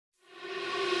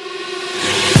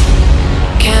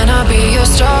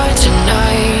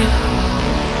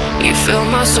fill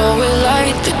my soul with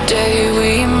light the day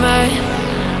we met.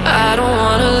 I don't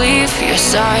wanna leave your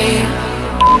side.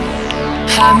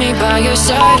 Have me by your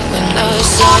side when the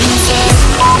sun sets.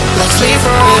 Let's leave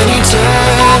for an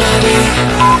eternity.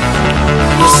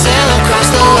 We'll sail across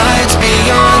the lights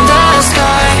beyond the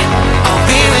sky. I'll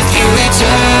be with you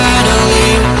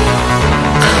eternally.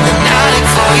 I'm an addict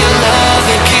for your love,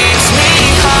 it keeps me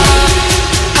high.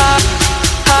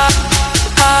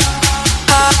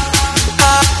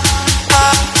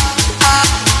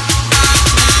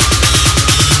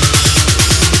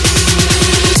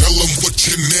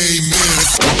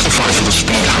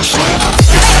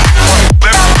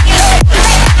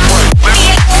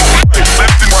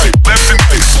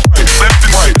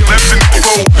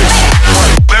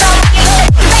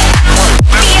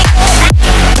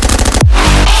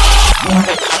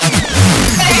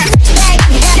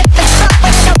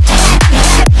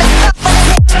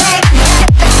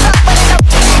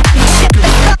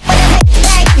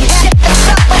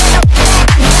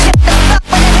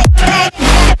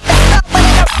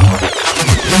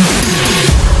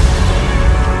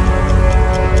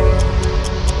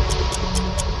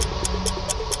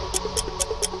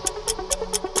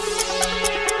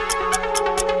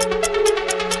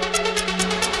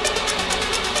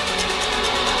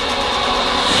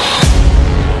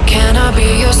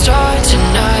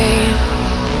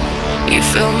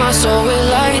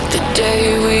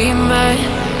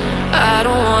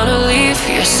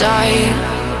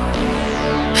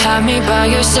 Have me by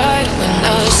your side when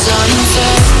the sun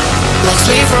sets. Let's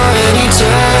leave for an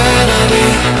eternity.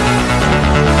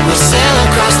 We'll sail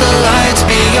across the lights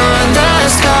beyond the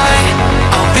sky.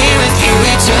 I'll be with you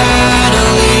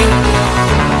eternally.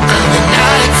 I'm an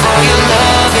addict for your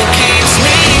love, it keeps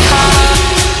me high.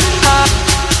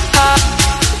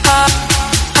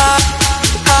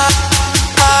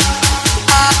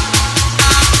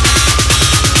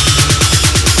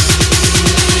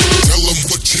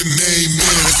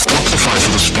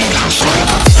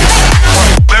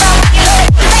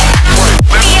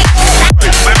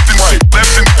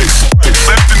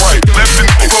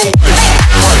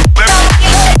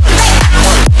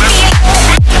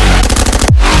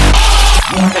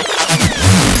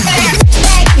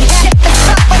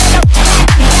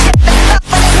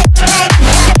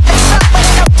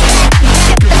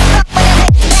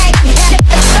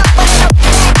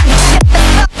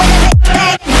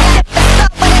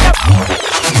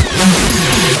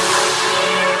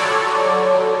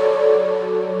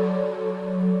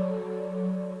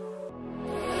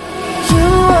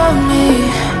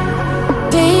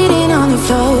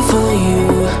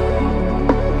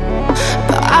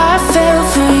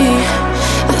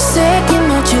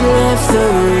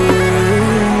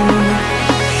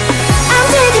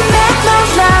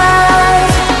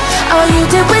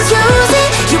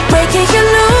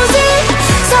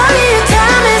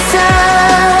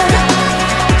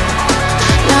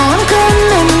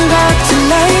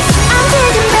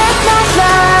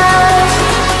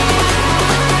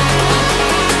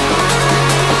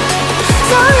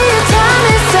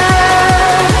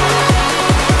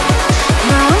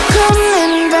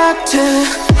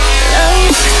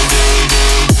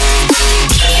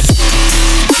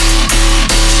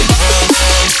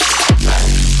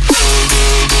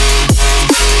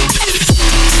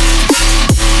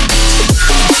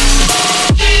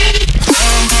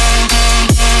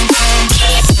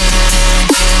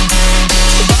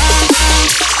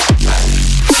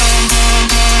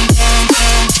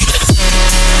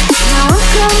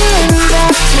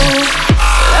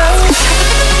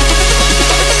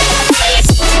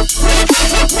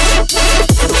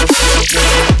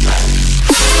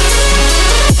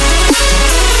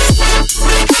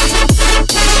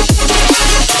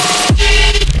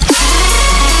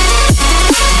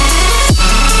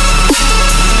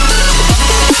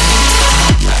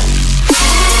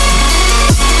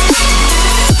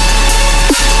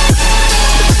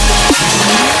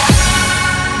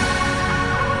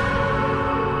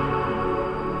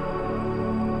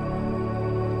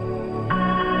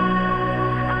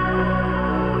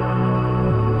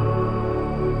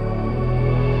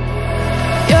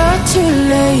 Too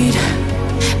late,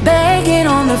 begging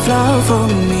on the floor for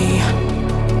me.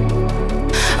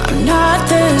 I'm not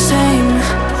the same.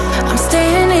 I'm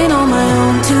standing on my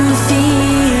own 2 feet.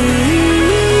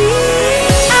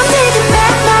 I'm taking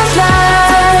back my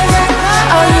life.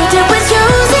 All you did was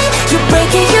use it. You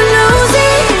break it, you lose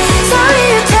it. Sorry,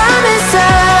 your time is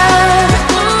up.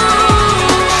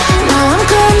 Now I'm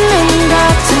coming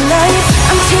back to life.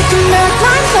 I'm taking back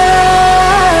my love.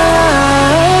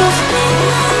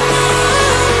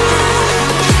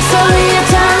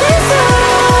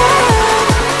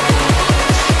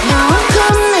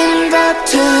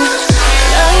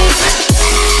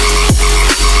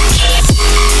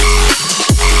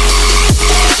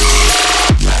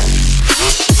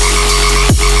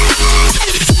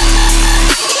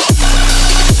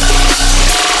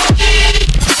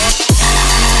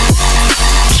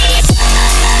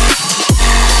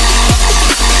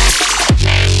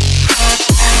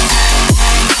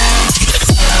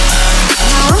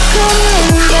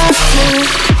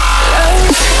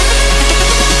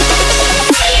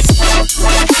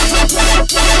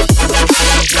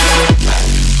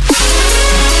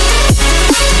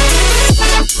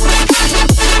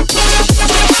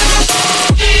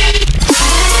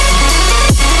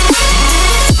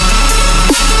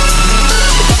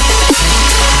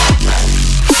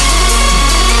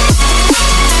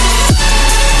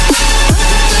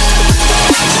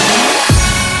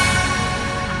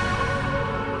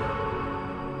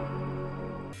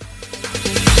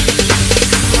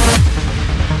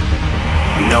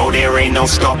 no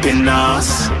stopping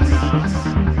us.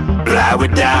 Fly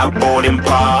without boarding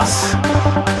pass.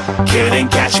 Couldn't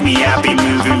catch me, I'll be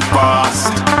moving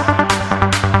fast.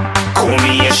 Call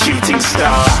me a shooting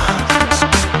star.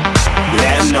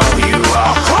 Let 'em know who you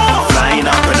are. Flying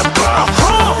up in a bar.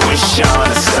 Wish on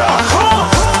a star.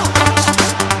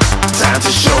 Time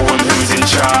to show 'em who's in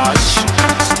charge.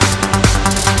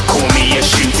 Call me a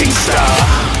shooting star.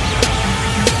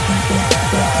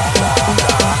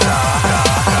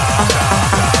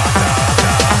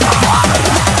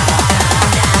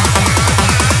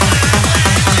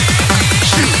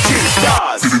 Shooting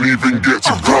stars. Didn't even get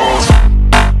to cross.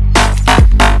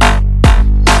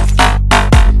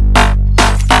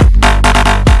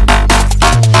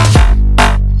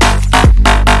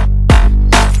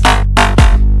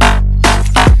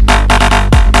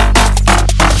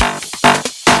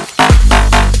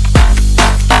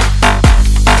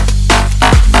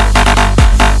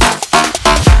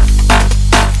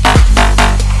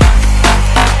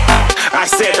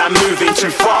 I'm moving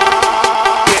too far.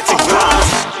 Get to glass.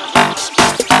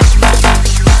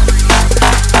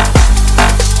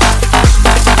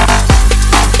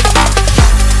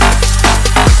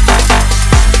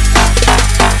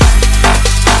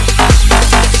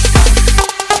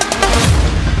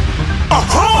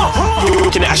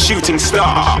 Looking at a shooting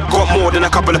star. Got more than a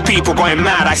couple of people going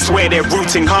mad. I swear they're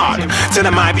rooting hard. Tell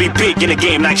them I'd be big in the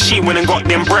game like she went and got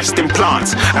them breast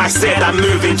implants. I said I'm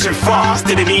moving too fast,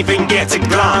 didn't even get to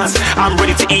glance. I'm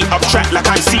ready to eat up track like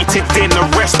I'm seated in a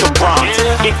restaurant.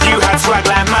 If you had swag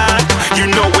like mine, you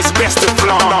know it's best to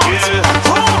flaunt.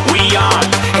 We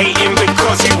aren't hating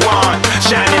because you aren't.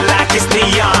 Shining like it's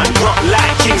neon, rock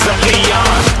like kings of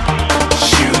Leon.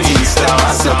 Shooting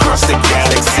stars across the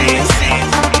galaxy.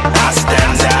 I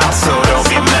stand out, so don't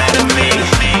be mad at me.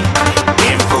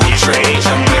 Infiltrate,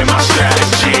 I'm with my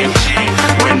strategy.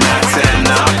 When I turn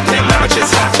up, them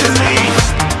amateurs have to leave.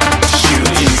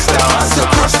 Shooting stars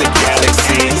across the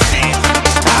galaxy.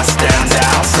 I stand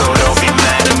out, so don't be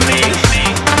mad at me.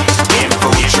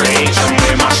 Infiltrate, I'm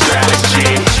with my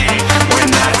strategy. When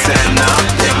I turn up,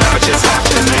 them amateurs have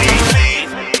to leave.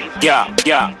 Yeah,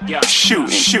 shooting.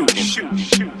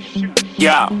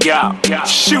 Yeah, shooting. Yeah,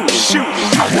 shooting.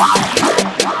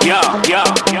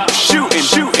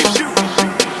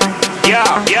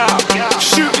 Yeah,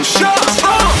 shooting shots.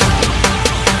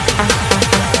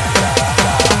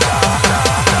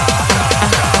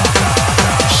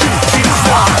 Shooting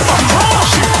stars.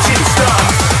 Shooting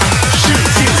stars.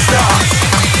 Shooting stars.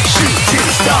 Shooting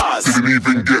stars. Didn't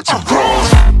even get to cross.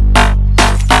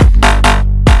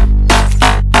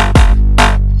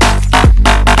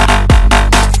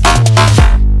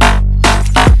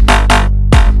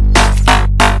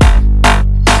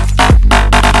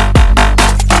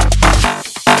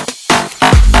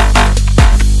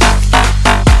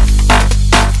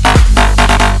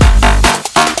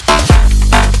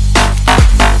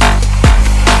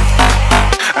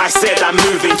 I'm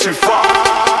moving too far.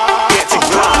 Get to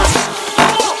glass.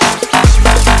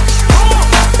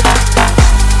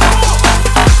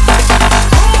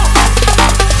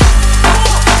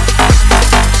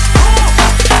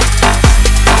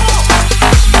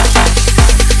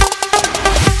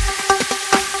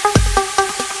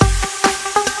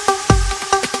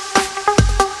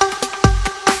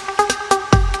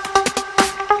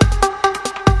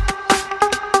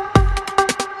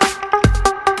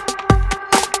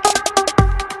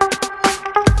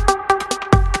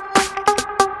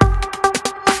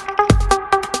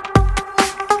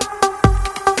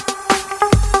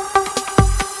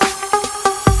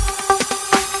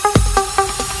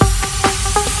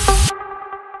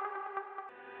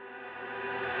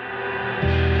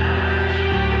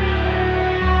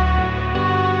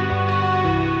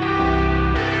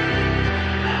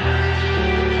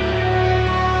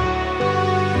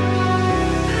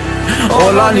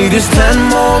 All I need is 10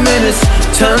 more minutes,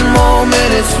 10 more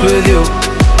minutes with you.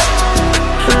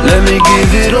 Let me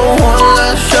give it a one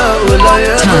last shot. Will I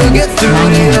ever get through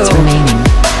to you?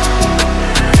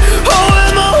 Oh,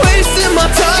 am I wasting my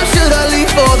time? Should I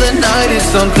leave for the night?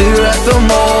 It's unclear at the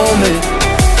moment.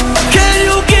 Can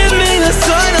you give me a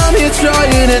sign? I'm here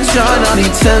trying and trying. I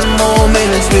need 10 more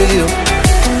minutes with you.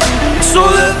 So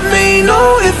let me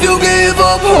know if you give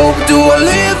up hope. Do I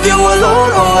leave you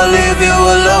alone or I leave you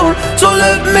alone? So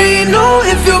let me know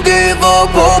if you give up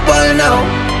hope by now.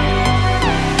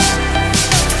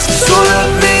 So let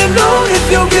me know if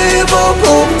you give up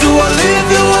hope. Do I leave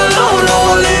you alone or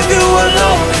I leave you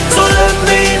alone? So let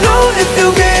me know if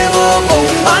you give up hope.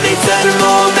 I need 10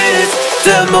 more minutes,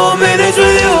 10 more minutes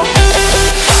with you.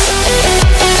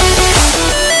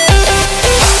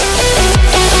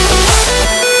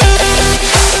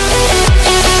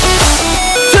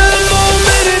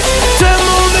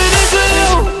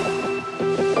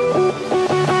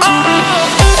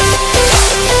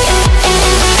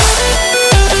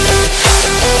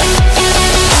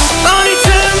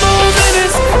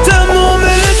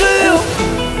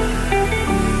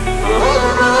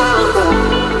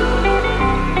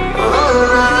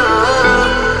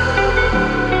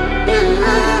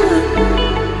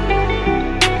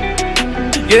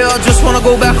 I just wanna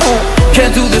go back home.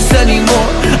 Can't do this anymore,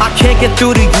 I can't get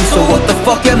through to you. So what the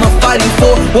fuck am I fighting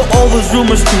for? What all those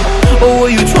rumors do? Or were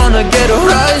you trying to get a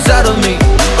rise out of me?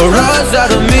 A rise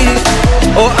out of me?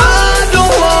 Or I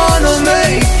don't wanna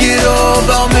make it all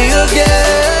about me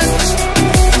again,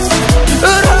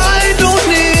 and I don't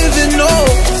even know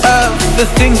half the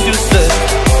things you said.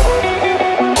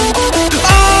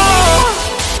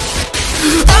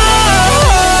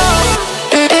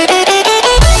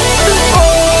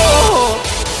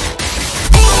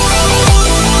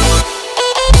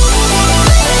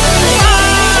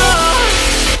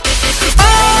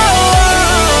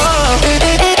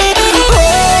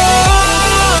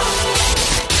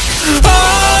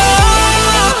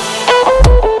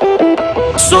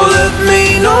 So let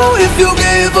me know if you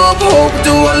gave up hope.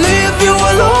 Do I leave you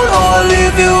alone or I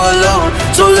leave you alone?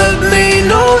 So let me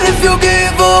know if you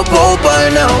gave up hope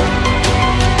by now.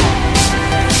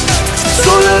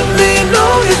 So let me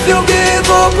know if you gave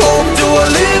up hope. Do I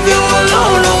leave you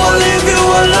alone or I leave you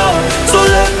alone? So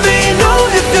let me know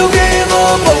if you gave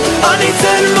up hope. I need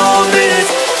 10 more minutes,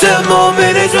 10 more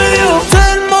minutes with you.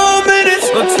 10 more minutes,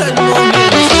 or 10 more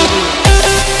minutes with you.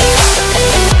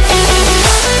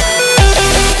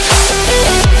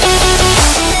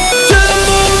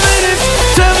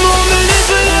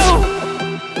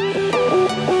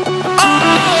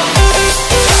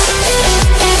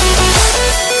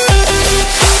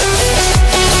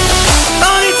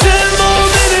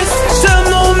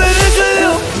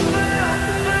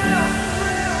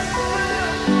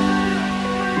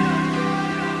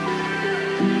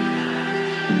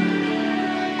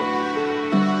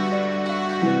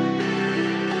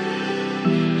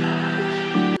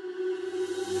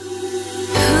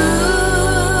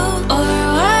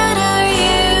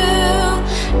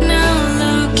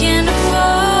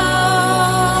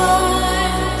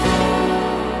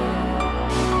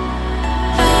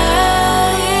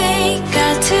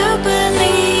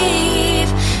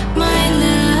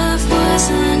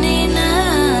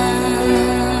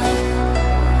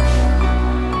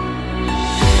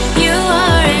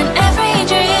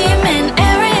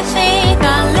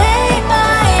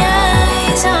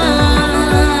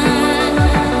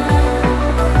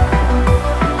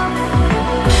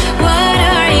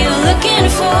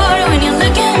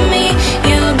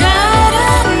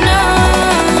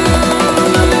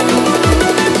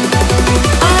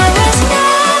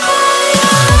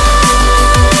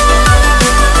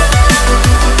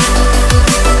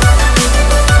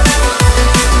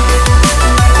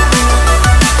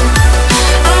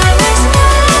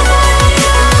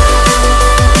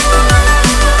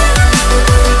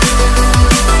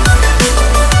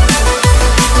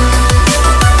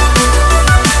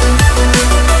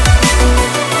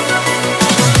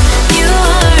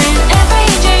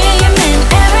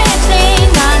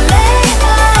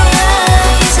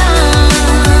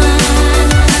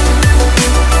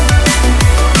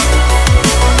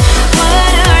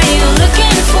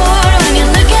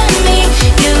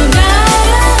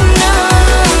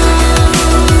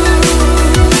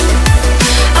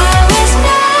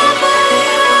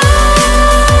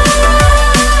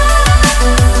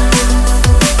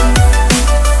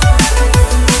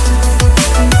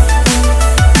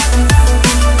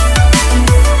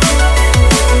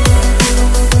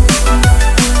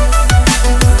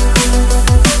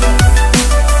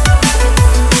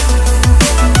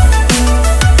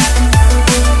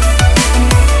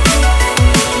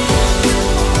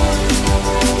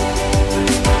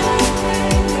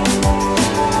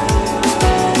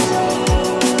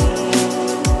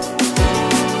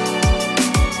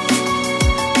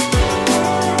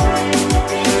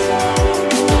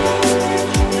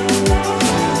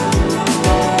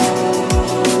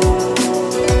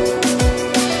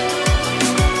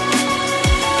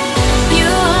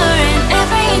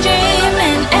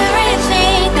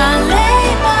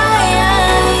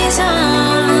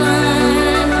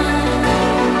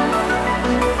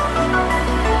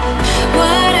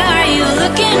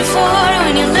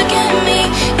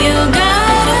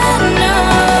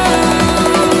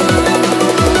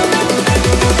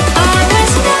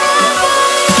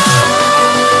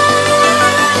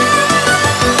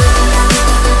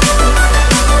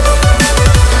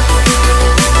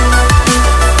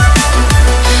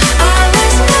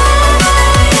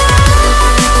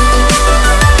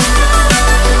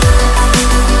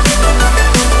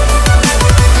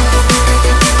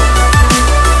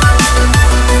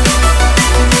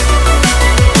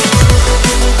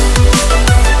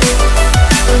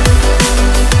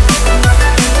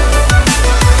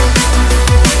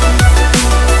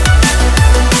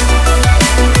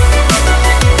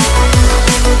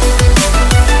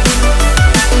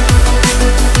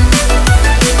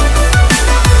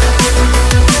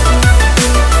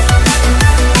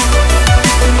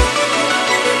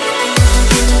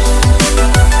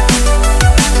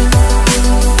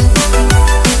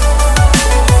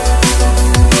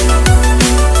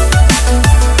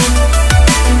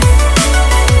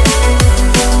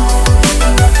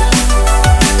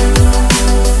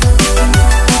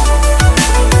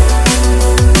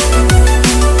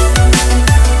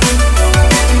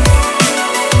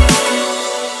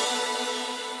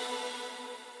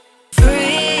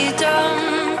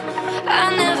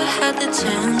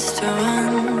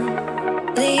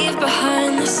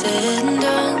 said and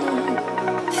done,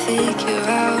 figure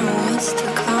out what's to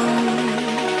come.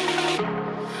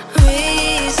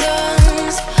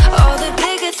 Reasons, all the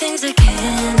bigger things I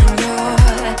can't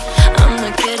ignore. I'm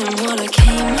not getting what I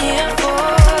came here for.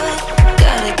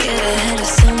 Gotta get ahead of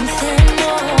something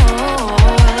more.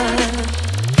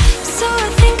 So I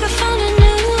think I found a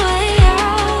new way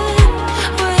out,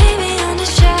 way beyond a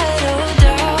shadow of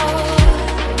doubt.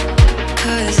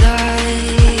 'Cause I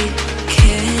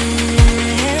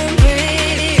can't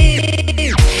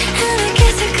breathe, and I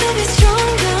guess I could be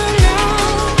stronger now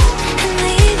and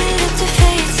leave it up to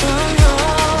fate somehow.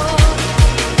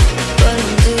 But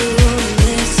I'm doing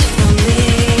this for me.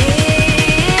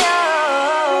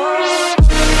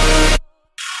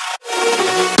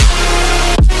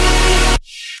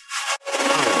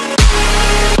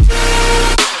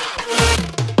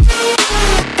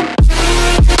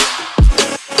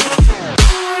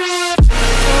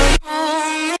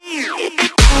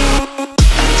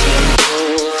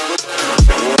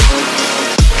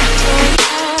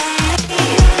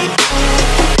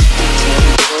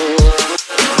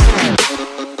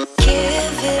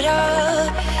 Give it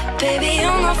up, baby,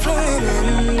 I'm not fooling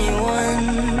anyone.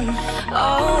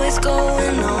 Always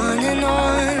going on and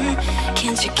on.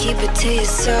 Can't you keep it to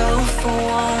yourself for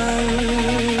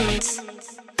once?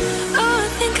 Oh, I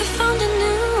think I found a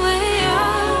new way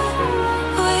out,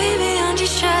 way beyond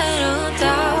your shadow of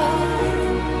doubt.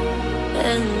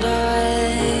 And I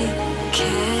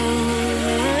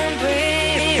can't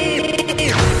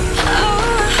breathe. Oh,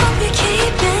 I hope you're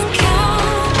keeping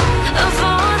count of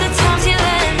all the times you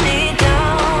let me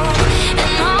down,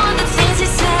 and all the things you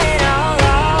said out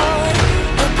loud,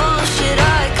 the bullshit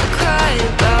I could cry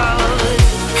about.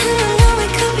 And I know we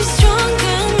could be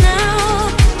stronger now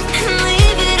and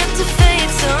leave it up to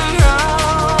fate somehow.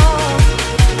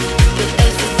 But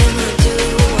everything I do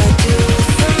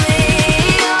for me.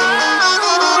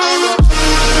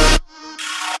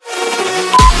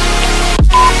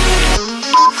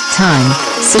 Time,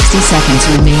 60 seconds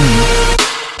remaining.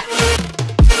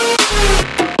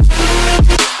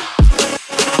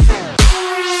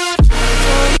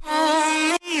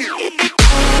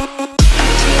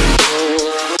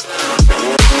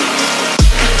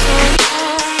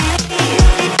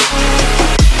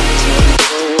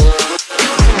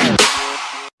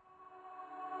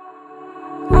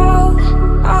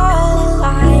 All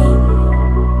alive,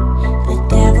 the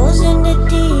devil's in the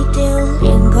detail,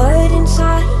 lingered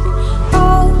inside.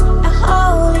 Oh, a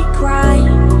holy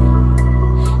crime,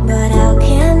 but how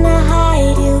can I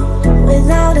hide you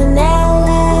without an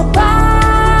alibi?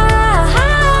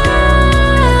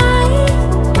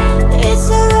 It's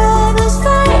a rebel's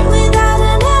fight without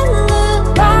an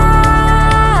alibi.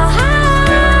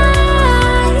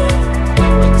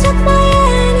 You took my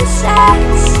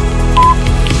innocence,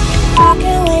 I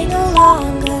can't wait no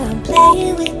longer. I'm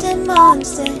playing with the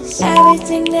monsters,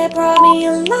 everything that brought me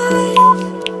alive.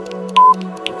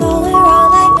 Going wrong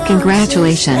like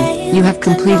Congratulations, you have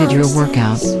completed your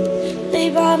workout. They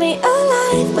brought me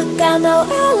alive, but got no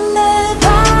outlet.